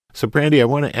 So, Brandi, I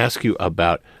want to ask you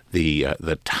about the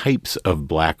types of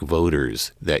black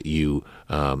voters that you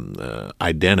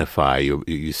identify.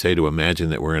 You say to imagine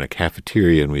that we're in a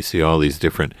cafeteria and we see all these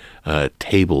different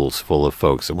tables full of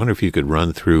folks. I wonder if you could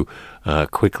run through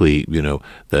quickly,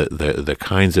 the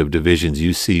kinds of divisions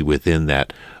you see within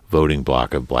that voting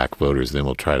block of black voters. Then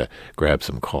we'll try to grab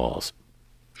some calls.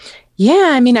 Yeah,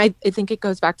 I mean, I think it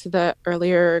goes back to the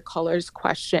earlier caller's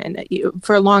question.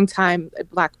 For a long time,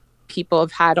 black people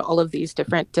have had all of these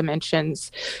different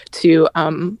dimensions to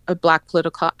a black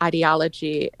political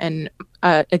ideology. And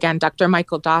again, Dr.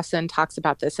 Michael Dawson talks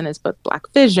about this in his book, Black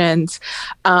Visions.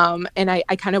 And I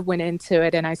kind of went into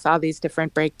it and I saw these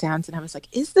different breakdowns and I was like,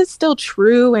 is this still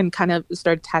true? And kind of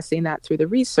started testing that through the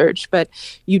research. But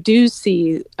you do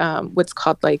see what's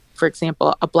called, like, for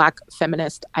example, a black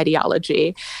feminist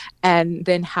ideology, and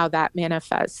then how that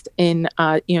manifests in,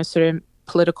 sort of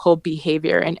political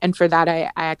behavior. And for that,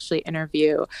 I actually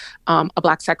interview a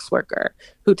black sex worker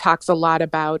who talks a lot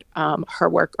about her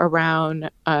work around,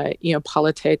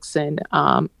 politics and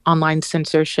online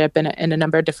censorship and a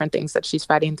number of different things that she's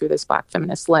fighting through this black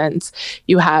feminist lens.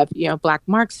 You have, black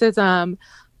Marxism,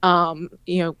 kind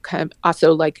of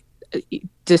also like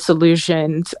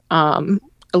disillusioned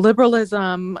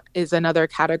liberalism is another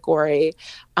category.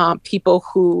 People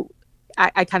who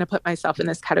I kind of put myself in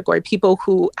this category, people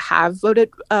who have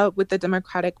voted with the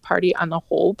Democratic Party on the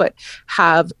whole, but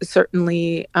have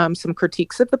certainly some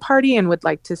critiques of the party and would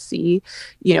like to see,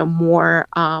 more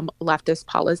leftist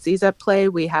policies at play.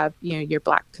 We have,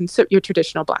 your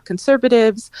traditional black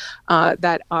conservatives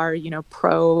that are,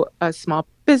 pro small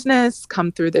business,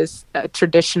 come through this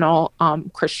traditional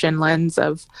Christian lens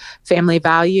of family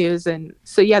values. And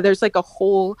so, yeah, there's like a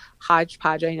whole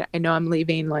hodgepodge. I know I'm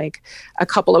leaving like a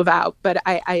couple of out, but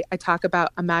I talk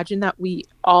about, imagine that we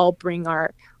all bring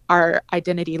our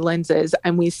identity lenses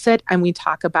and we sit and we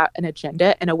talk about an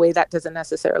agenda in a way that doesn't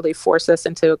necessarily force us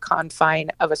into a confine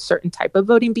of a certain type of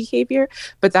voting behavior,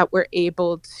 but that we're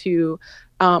able to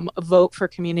vote for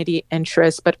community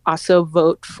interests, but also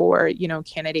vote for,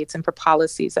 candidates and for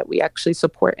policies that we actually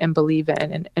support and believe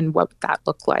in, and what would that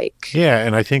look like? Yeah,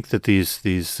 and I think that these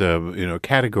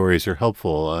categories are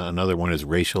helpful. Another one is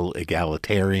racial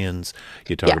egalitarians.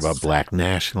 You talk about black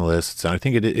nationalists. And I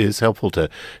think it is helpful to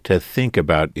think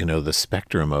about, the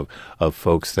spectrum of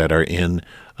folks that are in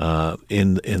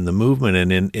the movement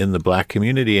and in the black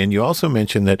community. And you also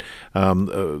mentioned that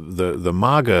the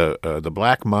MAGA, the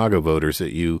black MAGA voters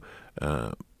that you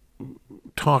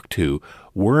talk to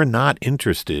were not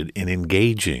interested in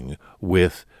engaging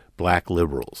with black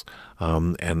liberals.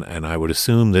 And I would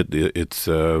assume that it's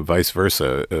vice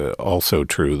versa also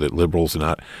true, that liberals are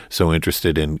not so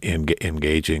interested in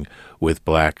engaging with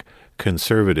black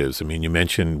conservatives. I mean, you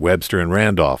mentioned Webster and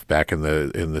Randolph back in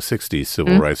the 60s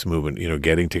civil rights movement,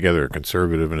 getting together, a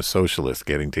conservative and a socialist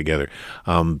getting together.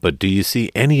 But do you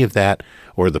see any of that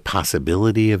or the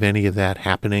possibility of any of that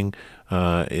happening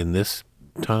in this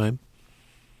time?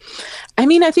 I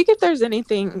mean, I think if there's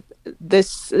anything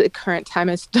this current time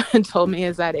has told me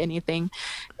is that anything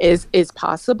is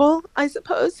possible, I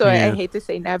suppose. So I hate to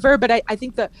say never, but I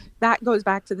think that goes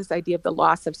back to this idea of the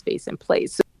loss of space and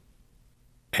place.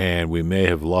 And we may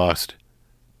have lost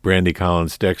Brandy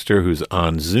Collins Dexter, who's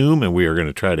on Zoom, and we are going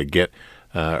to try to get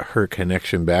her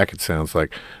connection back. It sounds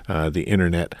like the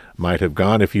internet might have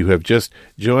gone. If you have just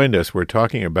joined us, we're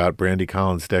talking about Brandy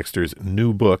Collins Dexter's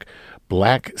new book,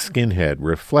 Black Skinhead: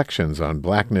 Reflections on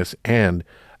Blackness and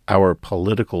Our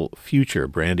Political Future.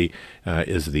 Brandy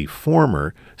is the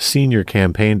former senior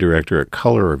campaign director at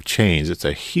Color of Change. It's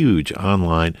a huge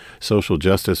online social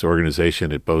justice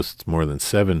organization. It boasts more than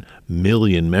 7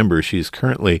 million members. She's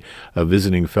currently a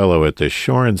visiting fellow at the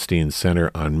Shorenstein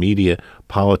Center on Media,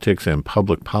 Politics, and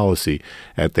Public Policy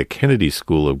at the Kennedy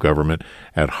School of Government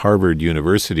at Harvard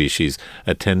University. She's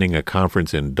attending a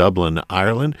conference in Dublin,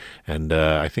 Ireland, and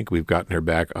I think we've gotten her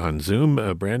back on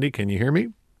Zoom. Brandy, can you hear me?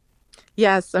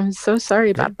 Yes, I'm so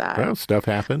sorry about that. Well, stuff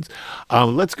happens.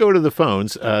 Let's go to the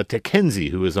phones to Kenzie,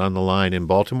 who is on the line in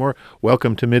Baltimore.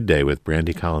 Welcome to Midday with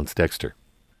Brandy Collins Dexter.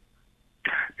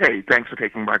 Hey, thanks for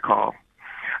taking my call.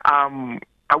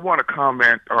 I want to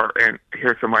comment and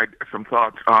hear some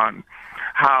thoughts on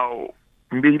how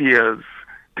media's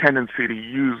tendency to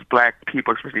use black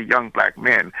people, especially young black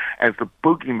men, as the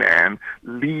boogeyman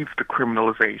leads to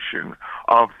criminalization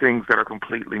of things that are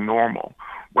completely normal.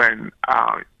 When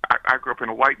I grew up in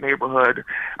a white neighborhood,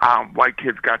 white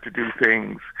kids got to do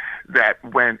things that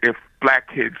if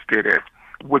black kids did it,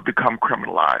 would become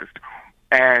criminalized.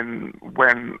 And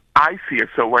when I see a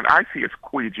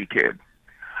squeegee kid,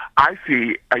 I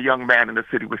see a young man in the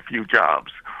city with few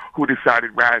jobs who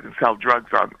decided rather than sell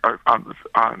drugs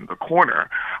on the corner,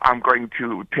 I'm going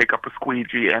to take up a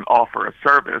squeegee and offer a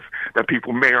service that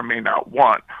people may or may not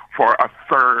want for a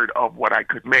third of what I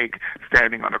could make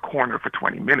standing on a corner for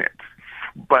 20 minutes.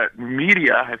 But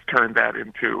media has turned that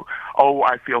into,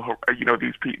 I feel,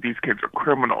 these kids are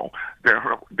criminal. They're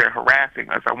harassing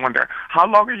us. I wonder,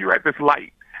 how long are you at this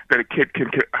light that a kid can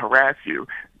harass you?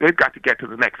 They've got to get to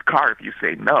the next car if you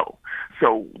say no.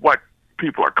 So what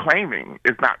people are claiming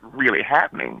is not really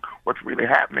happening. What's really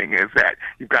happening is that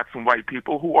you've got some white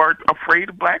people who are afraid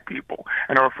of black people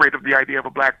and are afraid of the idea of a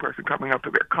black person coming up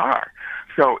to their car.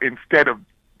 So instead of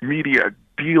media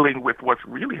dealing with what's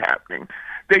really happening,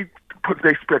 they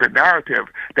spread a narrative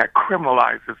that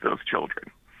criminalizes those children.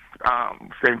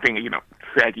 Same thing,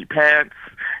 saggy pants.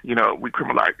 We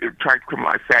tried to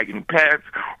criminalize sagging pants,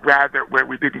 rather where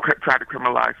we didn't try to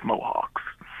criminalize mohawks.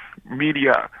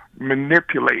 Media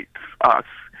manipulates us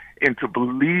into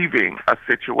believing a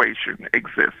situation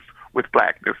exists with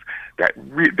blackness that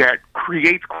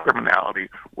creates criminality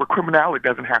where criminality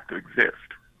doesn't have to exist.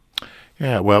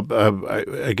 Yeah, well,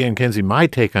 again, Kenzie, my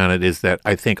take on it is that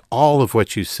I think all of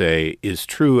what you say is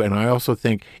true, and I also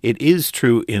think it is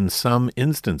true in some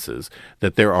instances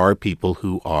that there are people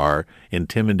who are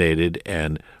intimidated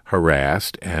and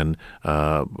harassed and,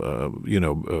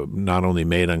 not only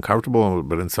made uncomfortable,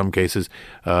 but in some cases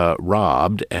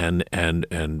robbed and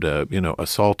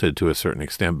assaulted to a certain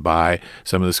extent by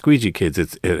some of the squeegee kids.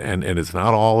 And it's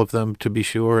not all of them, to be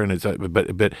sure, and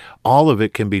but all of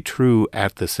it can be true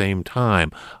at the same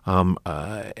time.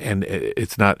 And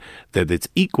it's not that it's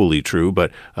equally true,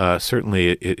 but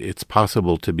certainly it's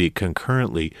possible to be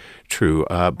concurrently true.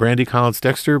 Brandy Collins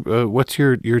Dexter, what's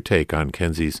your take on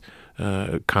Kenzie's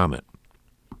comment?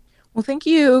 Well, thank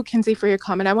you, Kenzie, for your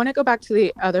comment. I want to go back to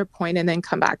the other point and then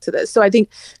come back to this. So I think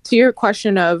to your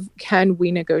question of can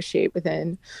we negotiate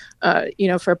within,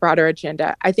 for a broader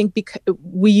agenda, I think because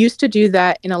we used to do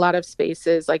that in a lot of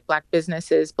spaces like Black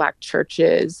businesses, Black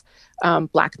churches,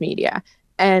 Black media.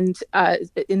 And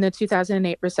in the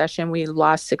 2008 recession, we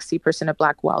lost 60% of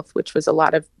Black wealth, which was a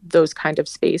lot of those kind of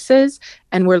spaces,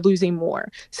 and we're losing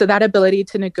more. So that ability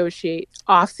to negotiate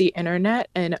off the internet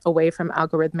and away from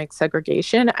algorithmic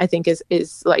segregation, I think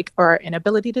is like, or our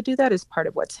inability to do that is part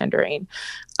of what's hindering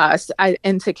us.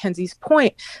 And to Kenzie's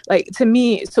point, like to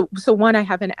me, so one, I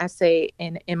have an essay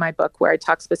in my book where I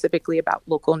talk specifically about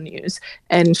local news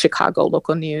and Chicago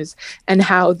local news and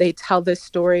how they tell this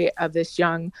story of this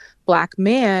young black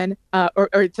man, or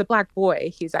it's a black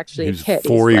boy. He's actually a kid.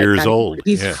 4 years old.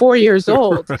 He's 4 years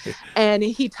old. Right. And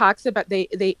he talks about,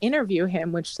 they interview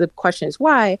him, which the question is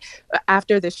why,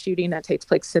 after the shooting that takes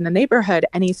place in the neighborhood.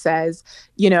 And he says,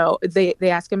 they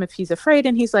ask him if he's afraid.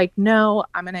 And he's like, no,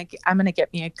 I'm going to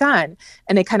get me a gun.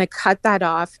 And they kind of cut that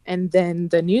off. And then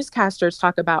the newscasters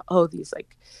talk about,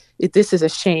 this is a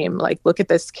shame. Like, look at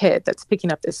this kid that's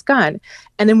picking up this gun.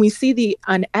 And then we see the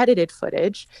unedited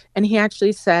footage. And he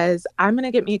actually says, I'm going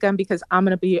to get me a gun because I'm going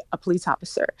to be a police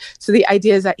officer. So the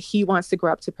idea is that he wants to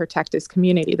grow up to protect his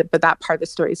community, but that part of the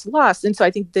story is lost. And so I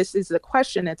think this is the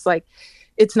question. It's like,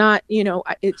 it's not,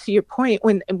 to your point,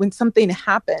 when something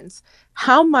happens,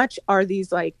 how much are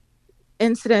these like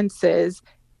incidences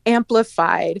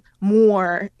amplified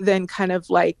more than kind of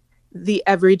like the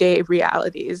everyday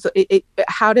realities?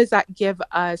 How does that give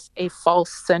us a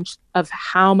false sense of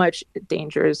how much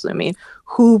danger is looming?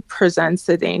 Who presents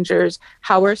the dangers?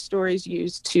 How are stories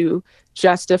used to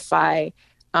justify,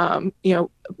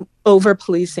 over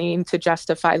policing, to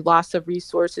justify loss of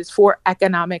resources for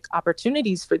economic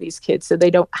opportunities for these kids, so they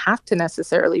don't have to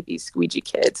necessarily be squeegee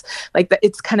kids? Like that,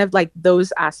 it's kind of like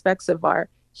those aspects of our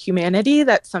humanity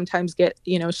that sometimes get,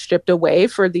 stripped away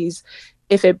for these.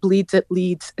 If it bleeds, it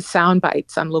leads sound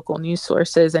bites on local news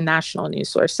sources and national news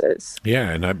sources.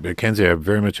 Yeah, and Kenzie, I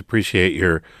very much appreciate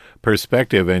your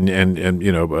perspective, and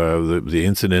the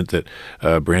incident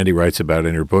that Brandy writes about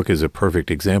in her book is a perfect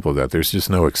example of that. There's just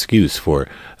no excuse for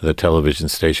the television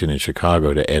station in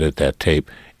Chicago to edit that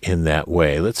tape in that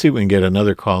way. Let's see if we can get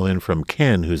another call in from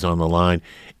Ken, who's on the line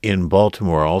in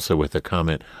Baltimore, also with a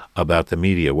comment about the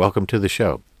media. Welcome to the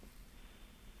show.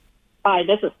 Hi,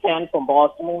 this is Ken from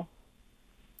Baltimore.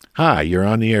 Hi, you're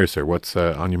on the air, sir. What's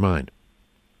on your mind?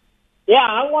 Yeah,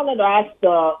 I wanted to ask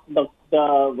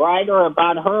the writer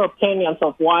about her opinions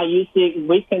of why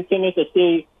we continue to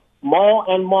see more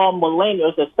and more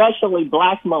millennials, especially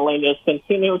black millennials,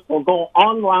 continue to go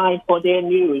online for their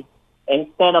news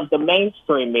instead of the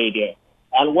mainstream media.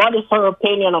 And what is her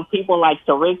opinion on people like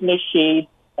Tariq Nasheed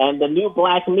and the new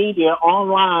black media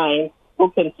online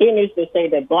who continues to say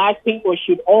that black people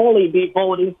should only be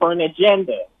voting for an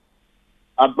agenda?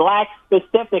 A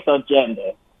black-specific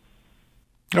agenda.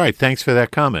 All right, thanks for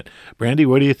that comment. Brandy,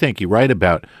 what do you think? You write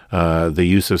about the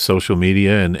use of social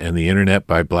media and the internet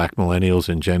by black millennials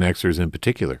and Gen Xers in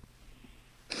particular.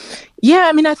 Yeah,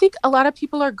 I mean, I think a lot of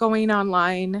people are going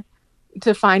online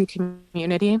to find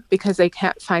community because they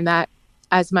can't find that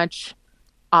as much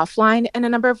offline in a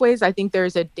number of ways. I think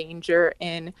there's a danger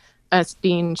in us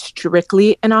being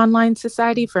strictly an online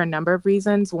society for a number of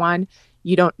reasons. One,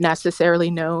 you don't necessarily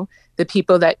know the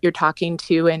people that you're talking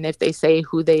to, and if they say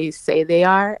who they say they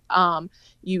are,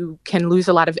 you can lose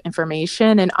a lot of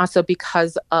information. And also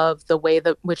because of the way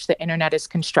that which the internet is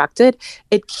constructed,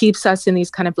 it keeps us in these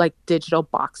kind of like digital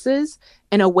boxes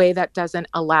in a way that doesn't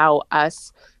allow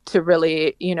us to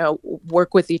really,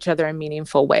 work with each other in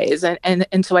meaningful ways.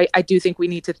 And so I do think we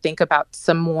need to think about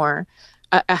some more,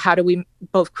 how do we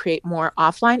both create more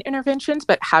offline interventions,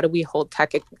 but how do we hold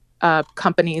tech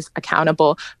companies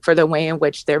accountable for the way in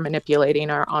which they're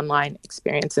manipulating our online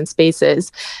experience and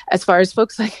spaces? As far as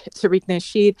folks like Tariq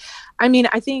Nasheed, I mean,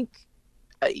 I think,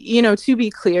 to be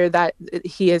clear that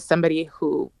he is somebody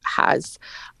who has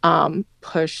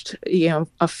pushed,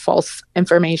 a false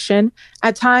information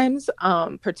at times,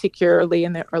 particularly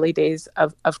in the early days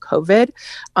of COVID.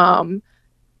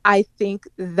 I think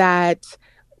that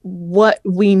what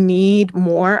we need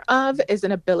more of is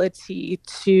an ability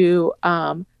to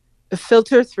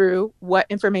filter through what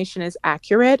information is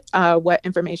accurate, what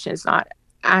information is not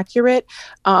accurate,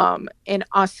 and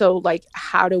also like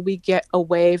how do we get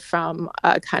away from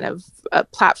kind of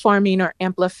platforming or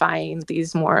amplifying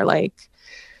these more like,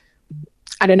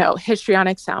 I don't know,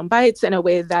 histrionic sound bites in a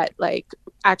way that like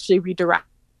actually redirects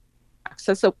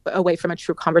us away from a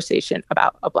true conversation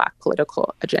about a Black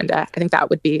political agenda. I think that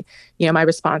would be, my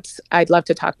response. I'd love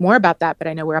to talk more about that, but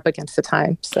I know we're up against the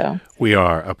time. So we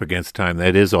are up against time.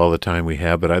 That is all the time we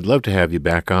have, but I'd love to have you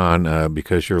back on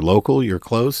because you're local, you're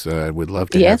close. I would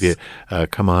love to have you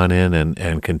come on in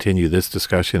and continue this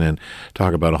discussion and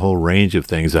talk about a whole range of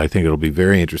things. I think it'll be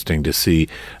very interesting to see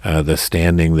the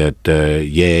standing that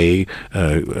Ye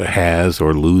has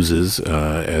or loses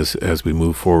as we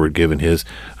move forward, given his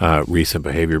recent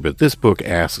behavior. But this book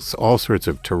asks all sorts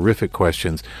of terrific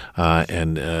questions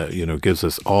and gives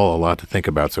us all a lot to think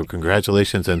about. So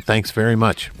congratulations and thanks very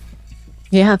much.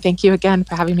 Yeah, thank you again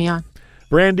for having me on.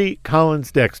 Brandy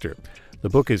Collins Dexter. The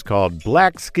book is called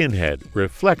Black Skinhead: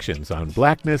 Reflections on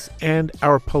Blackness and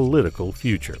Our Political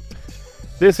Future.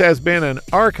 This has been an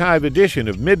archive edition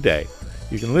of Midday.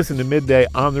 You can listen to Midday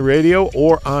on the radio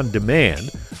or on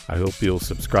demand. I hope you'll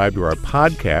subscribe to our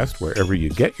podcast wherever you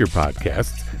get your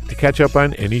podcasts to catch up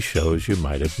on any shows you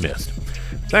might have missed.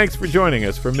 Thanks for joining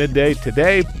us for Midday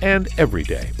today and every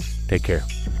day. Take care.